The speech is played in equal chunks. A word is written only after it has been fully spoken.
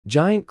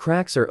Giant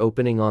cracks are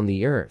opening on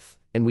the Earth,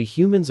 and we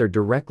humans are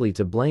directly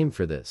to blame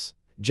for this.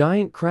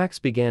 Giant cracks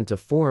began to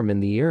form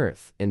in the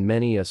Earth in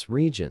many US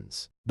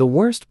regions. The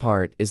worst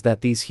part is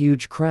that these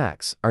huge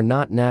cracks are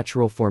not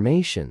natural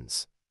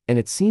formations, and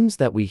it seems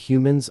that we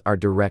humans are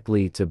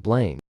directly to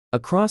blame.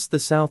 Across the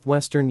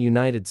southwestern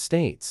United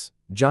States,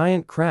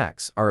 giant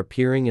cracks are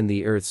appearing in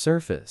the Earth's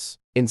surface.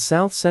 In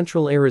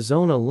south-central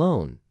Arizona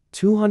alone,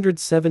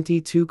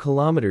 272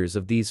 kilometers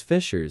of these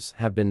fissures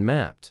have been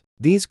mapped.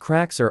 These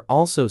cracks are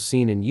also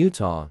seen in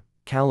Utah,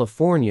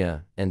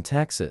 California, and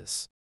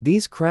Texas.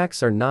 These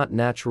cracks are not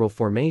natural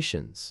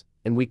formations,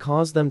 and we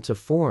cause them to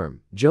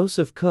form,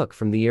 Joseph Cook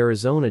from the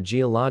Arizona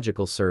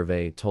Geological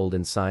Survey told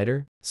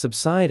Insider.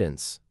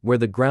 Subsidence, where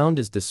the ground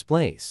is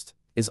displaced,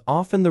 is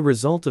often the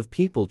result of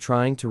people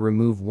trying to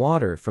remove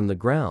water from the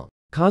ground,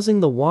 causing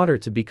the water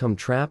to become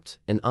trapped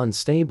and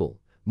unstable.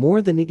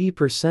 More than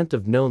 80%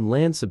 of known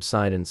land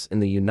subsidence in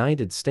the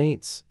United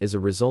States is a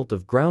result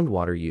of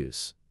groundwater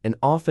use, an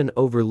often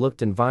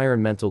overlooked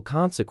environmental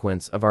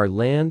consequence of our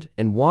land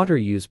and water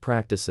use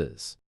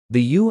practices.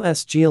 The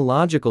U.S.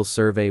 Geological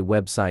Survey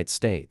website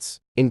states,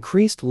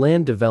 increased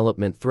land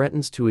development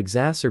threatens to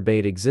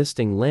exacerbate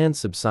existing land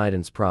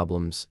subsidence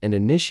problems and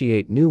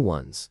initiate new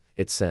ones.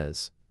 It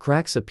says,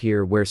 cracks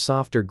appear where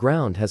softer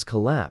ground has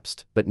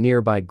collapsed, but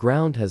nearby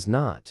ground has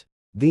not.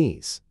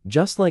 These,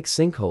 just like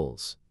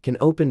sinkholes, can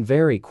open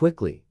very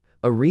quickly.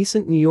 A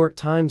recent New York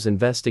Times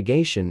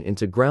investigation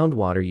into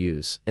groundwater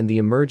use and the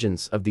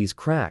emergence of these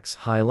cracks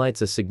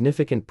highlights a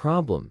significant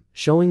problem,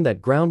 showing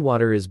that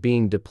groundwater is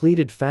being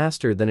depleted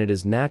faster than it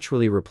is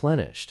naturally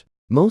replenished.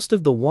 Most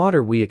of the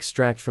water we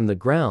extract from the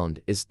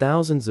ground is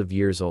thousands of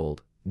years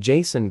old.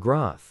 Jason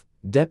Groth,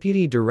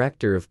 Deputy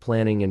Director of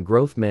Planning and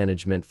Growth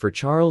Management for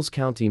Charles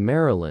County,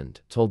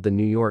 Maryland, told the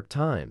New York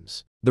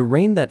Times. The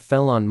rain that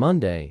fell on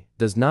Monday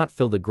does not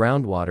fill the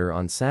groundwater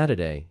on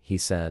Saturday, he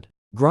said.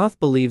 Groth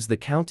believes the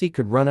county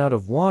could run out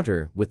of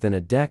water within a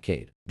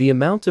decade. The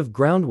amount of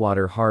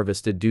groundwater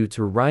harvested due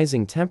to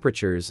rising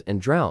temperatures and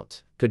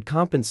drought could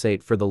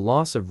compensate for the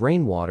loss of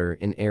rainwater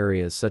in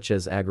areas such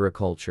as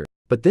agriculture.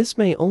 But this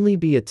may only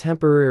be a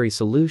temporary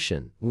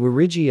solution.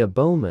 Wirigia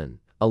Bowman,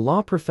 a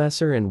law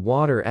professor and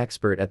water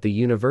expert at the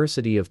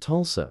University of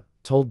Tulsa,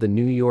 told the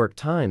New York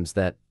Times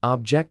that,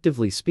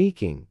 objectively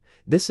speaking,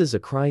 this is a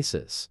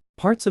crisis.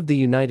 Parts of the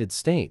United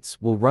States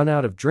will run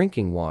out of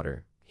drinking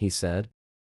water, he said.